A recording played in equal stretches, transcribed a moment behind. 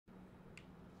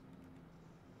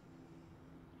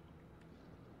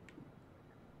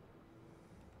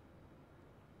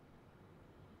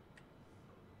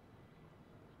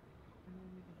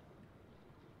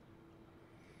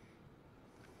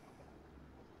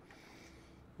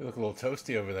You look a little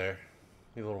toasty over there.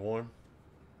 You a little warm?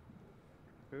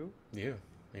 Who? You.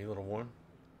 Are you a little warm?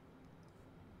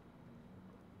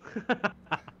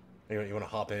 You want to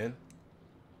hop in?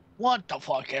 What the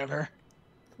fuck ever?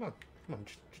 Come on,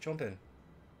 just jump in.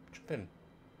 Jump in.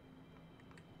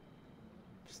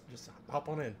 Just hop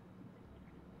on in.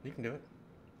 You can do it.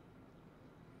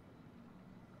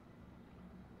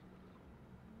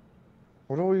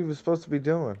 What are we even supposed to be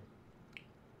doing?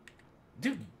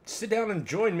 Dude, sit down and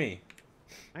join me.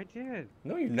 I did.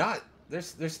 No, you're not.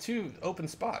 There's 2 open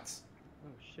spots. Oh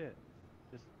shit.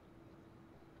 Just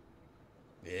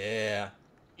Yeah.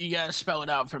 You gotta spell it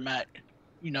out for Matt.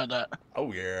 You know that.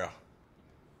 Oh yeah.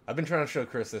 I've been trying to show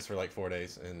Chris this for like 4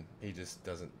 days, and he just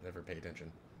doesn't ever pay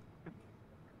attention.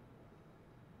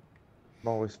 I'm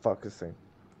always focusing.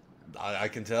 I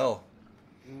can tell.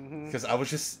 mm-hmm. Because I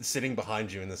was just sitting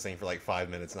behind you in this thing for like 5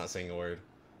 minutes, not saying a word.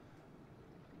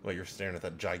 Well, you're staring at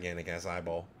that gigantic ass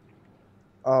eyeball.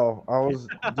 Oh, I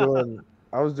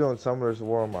was doing Summoner's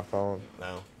War on my phone.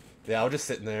 No. Yeah, I was just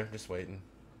sitting there, just waiting.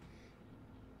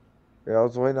 Yeah, I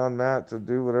was waiting on Matt to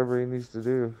do whatever he needs to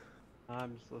do.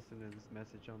 I'm just listening to this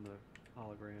message on the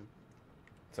hologram.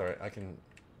 It's alright, I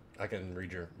can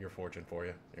read your fortune for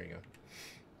you. There you go.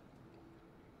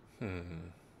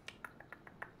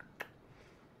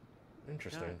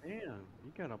 Interesting. God damn,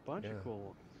 you got a bunch of cool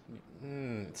ones.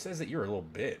 It says that you're a little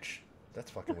bitch. That's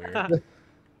fucking weird.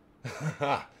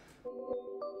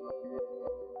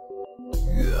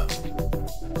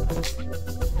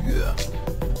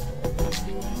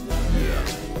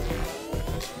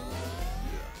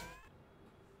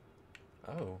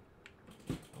 Oh.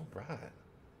 All right.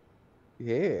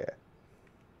 Yeah.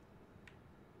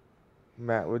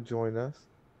 Matt would join us.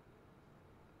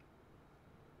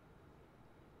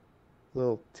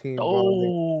 Little team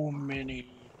bonding. So many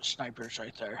snipers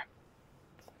right there.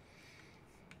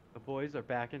 The boys are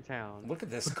back in town. Look at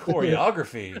this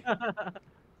choreography.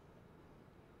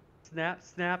 Snap,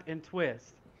 snap, and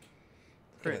twist.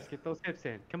 Chris, Yeah. get those hips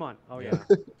in. Come on. Oh yeah.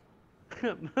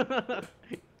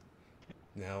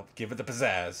 Now, give it the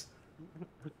pizzazz.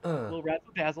 Little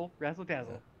razzle dazzle, razzle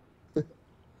dazzle.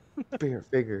 Spirit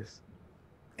figures.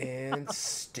 And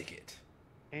stick it.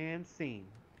 And scene.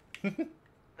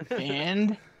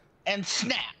 And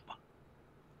snap.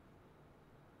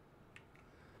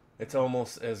 It's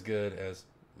almost as good as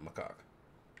macaque.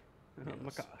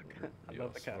 Macaque. I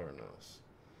love Yes, macaque. very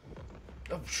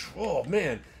nice. Oh,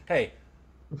 man. Hey.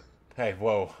 Hey,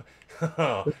 whoa.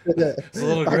 It's a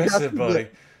little aggressive, buddy.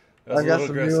 That was I a got little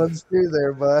some aggressive. new ones too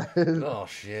there, bud. Oh,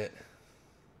 shit.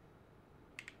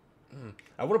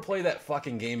 I want to play that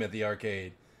fucking game at the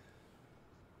arcade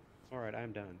Alright,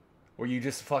 I'm done. where you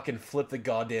just fucking flip the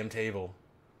goddamn table.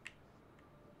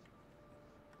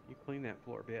 You clean that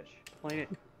floor, bitch. Clean it.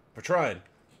 We're trying.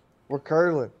 We're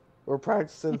curling. We're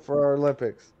practicing for our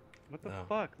Olympics. What the No.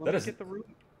 fuck? That Let me is- get the room.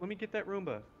 Let me get that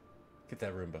Roomba. Get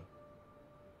that Roomba.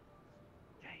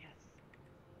 Yeah,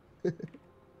 yes.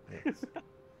 Yes.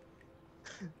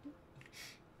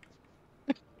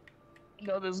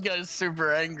 No, this guy's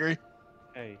super angry.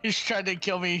 Hey, He's tried to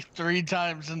kill me 3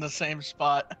 times in the same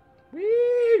spot.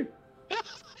 Woo!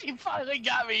 He finally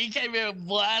got me. He came in and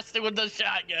blasted with the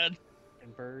shotgun.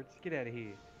 and birds, get out of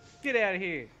here. Get out of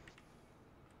here.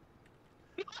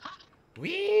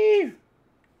 Woo!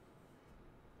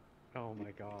 Oh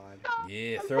my god.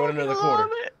 Yeah, I'm throw in another fucking quarter.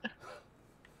 on it.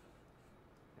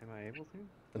 Am I able to?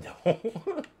 No.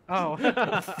 Oh.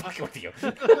 Fuck with you.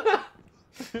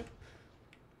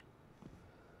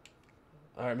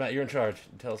 All right, Matt, you're in charge.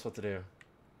 Tell us what to do.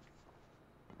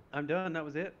 I'm done. That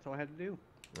was it. That's all I had to do.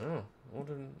 Oh,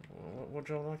 what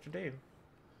y'all like to do?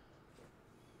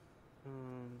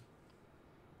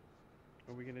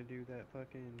 Are we gonna do that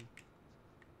fucking?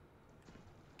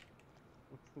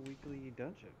 What's the weekly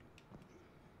dungeon?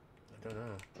 I don't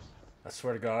know. I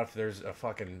swear to God, if there's a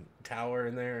fucking tower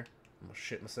in there, I'm gonna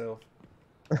shit myself.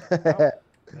 A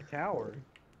tower.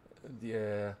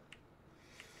 Yeah.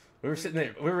 We were sitting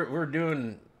there. We were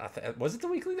doing. Was it the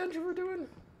weekly dungeon we were doing?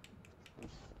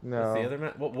 No. With the other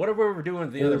Matt. What were we doing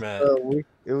with the other Matt?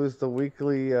 It was the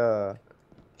weekly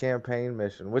campaign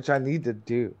mission, which I need to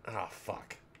do. Oh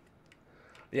fuck.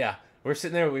 Yeah, we're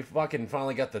sitting there. We fucking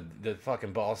finally got the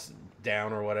fucking boss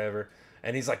down or whatever,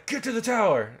 and he's like, "Get to the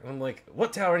tower." And I'm like,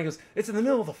 "What tower?" And he goes, "It's in the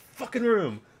middle of the fucking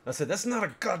room." I said, "That's not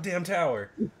a goddamn tower."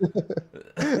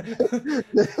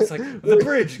 It's like the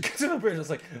bridge. Get to the bridge. I was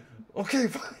like, "Okay,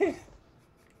 fine."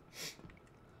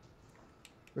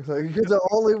 It's like, you're the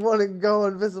only one that can go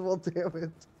invisible, damn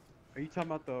it. Are you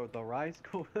talking about the Rise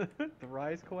the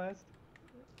Rise quest?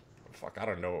 Fuck, I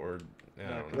don't know what we're. I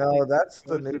don't know. No, that's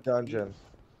the Goes new to- dungeon.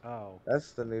 Oh.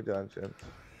 That's the new dungeon.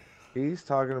 He's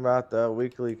talking about the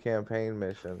weekly campaign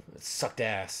mission It sucked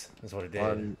ass. Is what it did.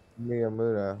 on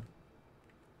Miyamuna.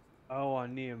 Oh,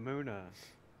 on Neomuna.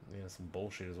 Yeah, some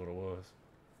bullshit is what it was.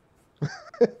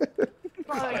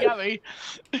 Finally got me.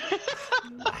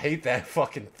 I hate that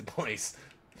fucking place.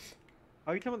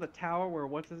 Are you talking about the tower where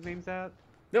what's his name's at?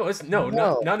 No, it's no,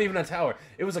 No. not even a tower.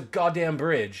 It was a goddamn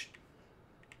bridge.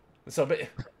 So, but it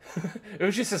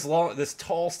was just this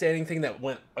tall standing thing that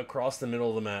went across the middle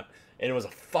of the map, and it was a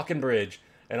fucking bridge,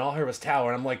 and all I heard was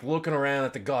tower. And I'm like looking around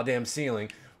at the goddamn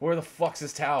ceiling. Where the fuck's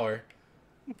this tower?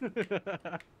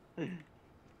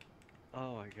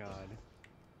 Oh my god.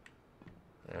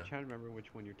 Yeah. I'm trying to remember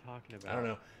which one you're talking about. I don't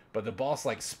know, but the boss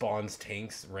like spawns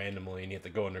tanks randomly, and you have to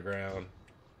go underground.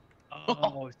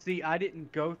 Oh, see, I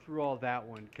didn't go through all that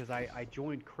one because I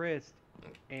joined Chris,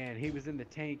 and he was in the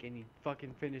tank, and he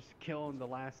fucking finished killing the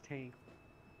last tank.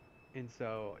 And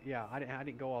so, yeah, I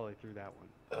didn't go all the way through that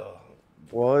one. Ugh.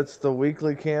 Well, it's the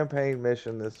weekly campaign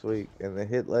mission this week, and the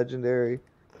hit legendary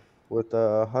with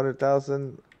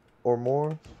 100,000 or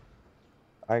more.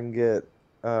 I can get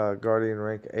Guardian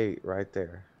rank 8 right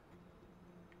there.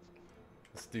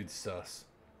 This dude's sus.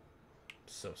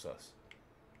 So sus.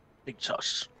 Big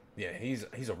sus. Yeah, he's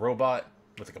a robot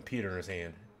with a computer in his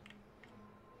hand.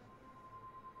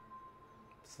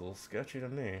 It's a little sketchy to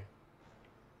me.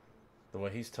 The way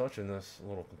he's touching this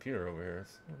little computer over here,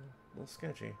 it's a little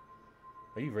sketchy.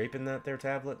 Are you raping that there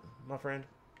tablet, my friend?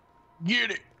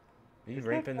 Get it. Are you Is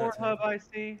raping that that Pornhub tablet? I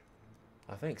see?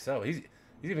 I think so. He's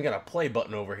even got a play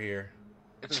button over here.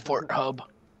 It's Fort Hub.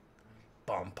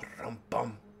 Bum, bum,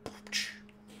 bum.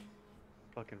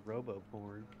 Fucking robo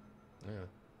porn. Yeah.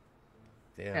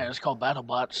 Yeah, Yeah. it's called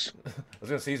BattleBots. I was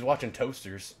gonna say he's watching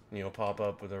toasters, pop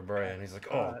up with their bread. And he's like,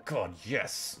 oh god,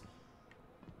 yes.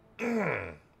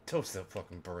 Toast that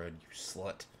fucking bread, you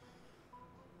slut.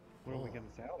 What are we gonna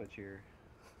salvage here?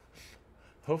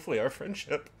 Hopefully our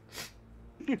friendship.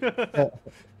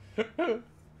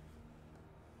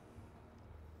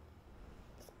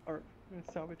 Gonna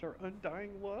salvage our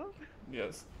undying love?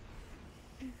 Yes.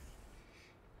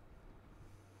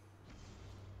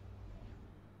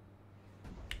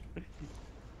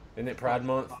 Isn't it Pride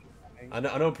Month? I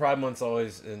know Pride Month's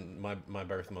always in my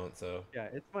birth month, so. Yeah,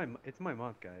 it's my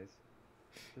month, guys.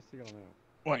 Just so y'all know.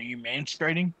 What, are you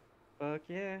menstruating? Fuck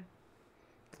yeah.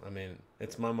 I mean,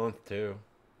 it's my month too.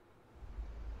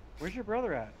 Where's your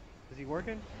brother at? Is he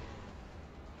working?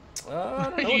 I don't know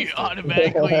what You he's doing.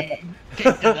 automatically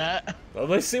get to that. Well,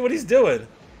 let's see what he's doing.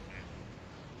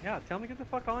 Yeah, tell him to get the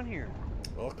fuck on here.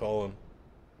 I'll call him.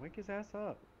 Wake his ass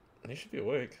up. He should be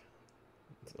awake.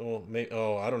 Oh,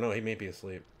 I don't know. He may be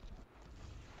asleep.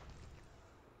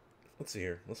 Let's see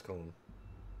here. Let's call him.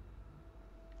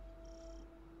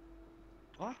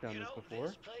 Oh, I've done this before.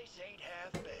 This place ain't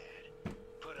half bad.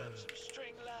 Put up some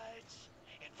string lights,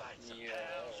 invite some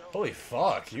pals over. Holy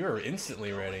fuck! You were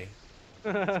instantly ready.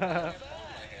 Oh.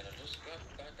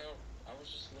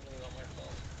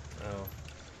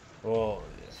 Well,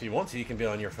 if you want to, you can be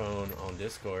on your phone on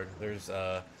Discord. There's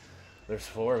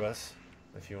 4 of us.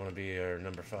 If you want to be our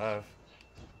number 5.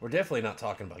 We're definitely not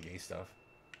talking about gay stuff.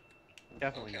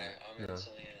 Definitely Okay, not. I'm No.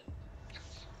 instantly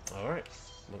in. Alright.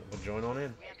 We'll join on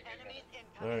in.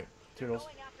 Alright. Toodles.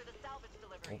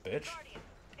 Oh, bitch.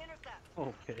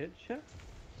 Oh, bitch.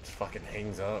 Just fucking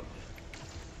hangs up.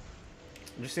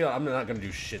 Just see, I'm not gonna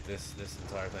do shit this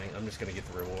entire thing. I'm just gonna get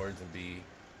the rewards and be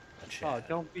a Oh, chat.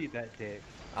 don't be that dick.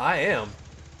 I am.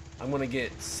 I'm gonna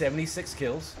get 76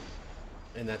 kills,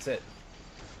 and that's it.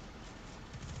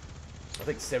 I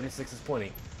think 76 is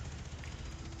plenty.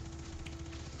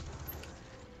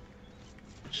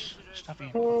 Stop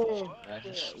being Oh, I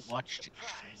just watched it.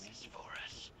 Prizes for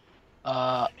us.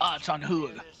 It's on Hulu.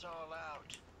 Figure this all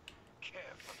out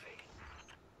carefully.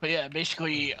 But yeah,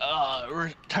 basically,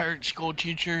 retired school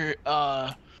teacher,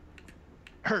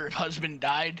 her husband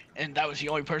died, and that was the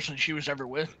only person she was ever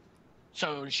with.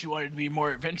 So she wanted to be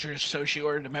more adventurous, so she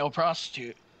ordered a male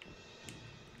prostitute.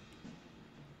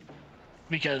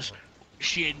 Because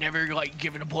she had never, like,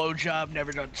 given a blowjob,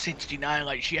 never done 69,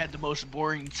 like, she had the most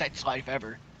boring sex life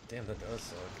ever. Damn, that does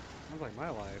suck. Sounds like my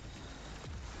life.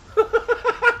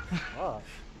 Fuck.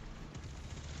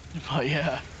 But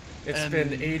yeah. It's And-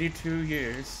 been 82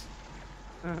 years.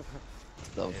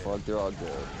 The fuck they're all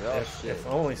good. They're all If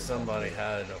only somebody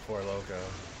had a Four Loco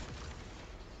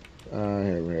I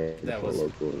haven't had that Four was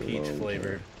Loko in a peach long time.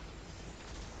 flavored,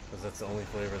 because that's the only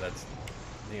flavor that's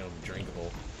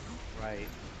drinkable. Right.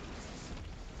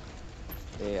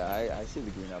 Yeah, I see the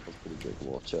green apple's pretty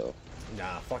drinkable. Chill.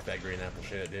 Nah, fuck that green apple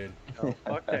shit, dude. Oh,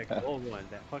 fuck that gold one.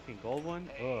 That fucking gold one?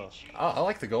 Ugh. I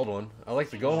like the gold one. I like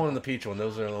the gold one and the peach one.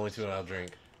 Those are the only 2 I'll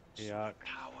drink. Yuck.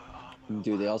 Power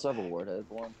Dude, they also have a Warhead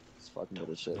one. It's fucking good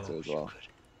as shit too as well.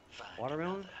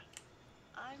 Watermelon?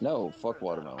 No, fuck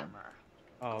watermelon.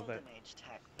 Oh, that.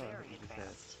 Oh, what you just said.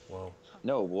 Whoa.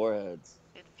 No, Warheads.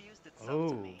 It fused itself Oh.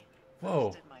 to me. Whoa.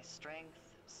 Boosted my strength,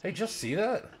 Hey, just speed, see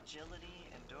that? agility,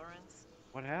 endurance.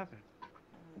 What happened?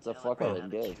 It's a Until I fucking ran out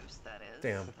of gay. juice, that is,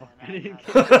 Damn. and I Fucking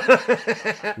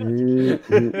had gay. my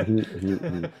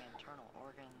internal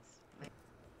organs.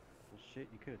 Well, shit,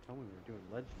 you could have told me we were doing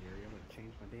legendary. I would have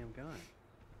changed my damn gun.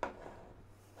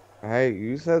 Hey,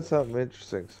 you said something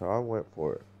interesting, so I went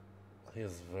for it. He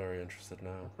is very interested now.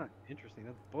 That's not interesting.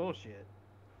 That's bullshit.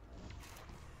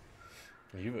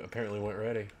 You apparently weren't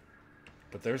ready.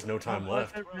 But there's no time I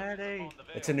left. wasn't ready.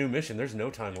 It's a new mission. There's no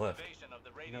time left.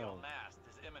 No.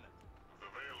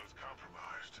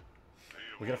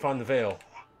 We gotta find the veil.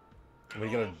 We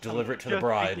gotta deliver it to the Just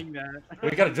bride. thinking that.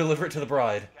 We gotta deliver it to the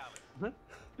bride.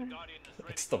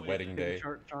 It's the wedding day.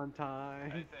 Church on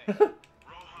time.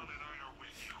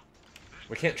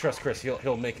 We can't trust Chris.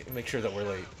 He'll make sure that we're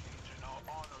late.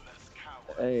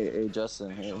 Hey,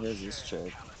 Justin, here's this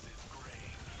chick.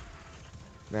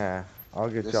 Nah, I'll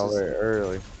get This y'all is- there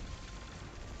early.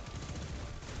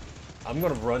 I'm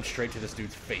gonna run straight to this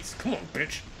dude's face. Come on,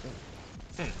 bitch.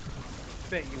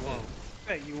 Bet you won't.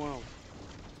 Bet you won't.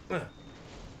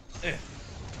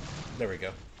 There we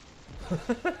go.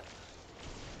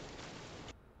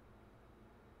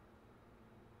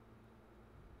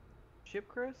 Ship,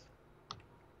 Chris?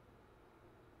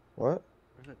 What? Or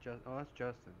is that just? Oh, that's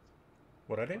Justin's.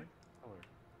 What I do? What color?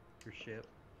 Your ship.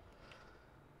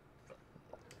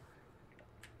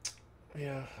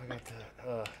 Yeah, I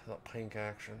got that pink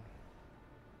action.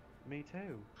 Me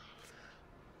too.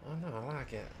 Oh no, I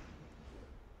like it.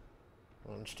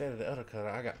 Well, instead of the other color,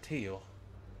 I got teal.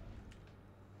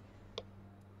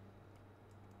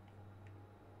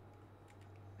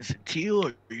 Is it teal,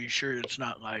 or are you sure it's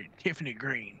not like Tiffany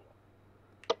green?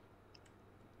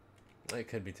 It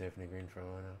could be Tiffany green for all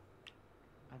I know.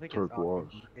 I think Turquoise.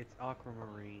 it's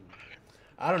aquamarine.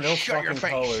 I don't know Shut your fucking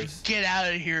face. colors. Get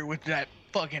out of here with that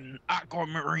fucking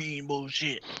aquamarine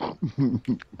bullshit.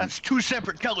 That's two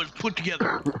separate colors put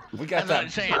together. We got That's what I'm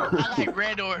that. saying. I like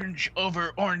red orange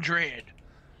over orange red.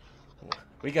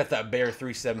 We got that Bear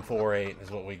 3748 is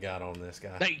what we got on this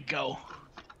guy. There you go.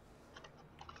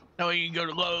 No, you can go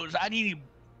to Lowe's. I need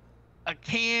a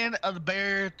can of the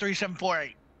Bear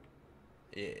 3748.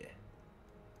 Yeah.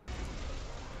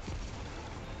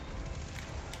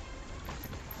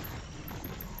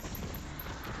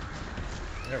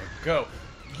 There we go.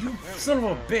 You son of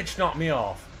a bitch knocked me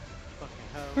off.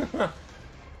 Fucking hell.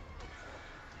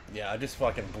 Yeah, I just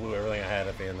fucking blew everything I had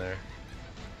at the end there.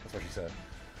 That's what she said.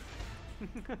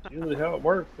 Usually how it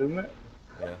works, isn't it?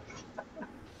 Yeah.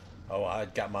 Oh, I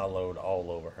got my load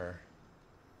all over her.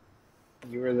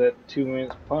 You were that 2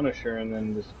 minutes Punisher and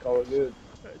then just call it good.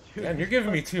 Man, you're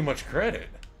giving me too much credit.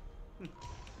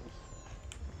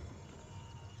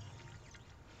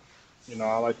 You know,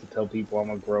 I like to tell people I'm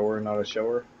a grower, not a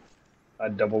shower. I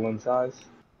double in size.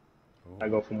 I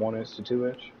go from 1 inch to 2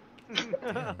 inch.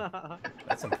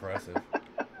 That's impressive.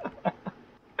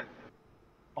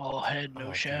 All head, no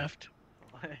Oh, shaft.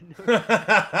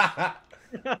 Bruh,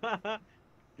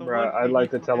 I'd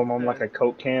like to tell them I'm like a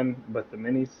Coke can, but the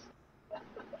minis.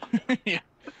 Yeah.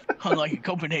 Unlike a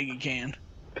Copenhagen can.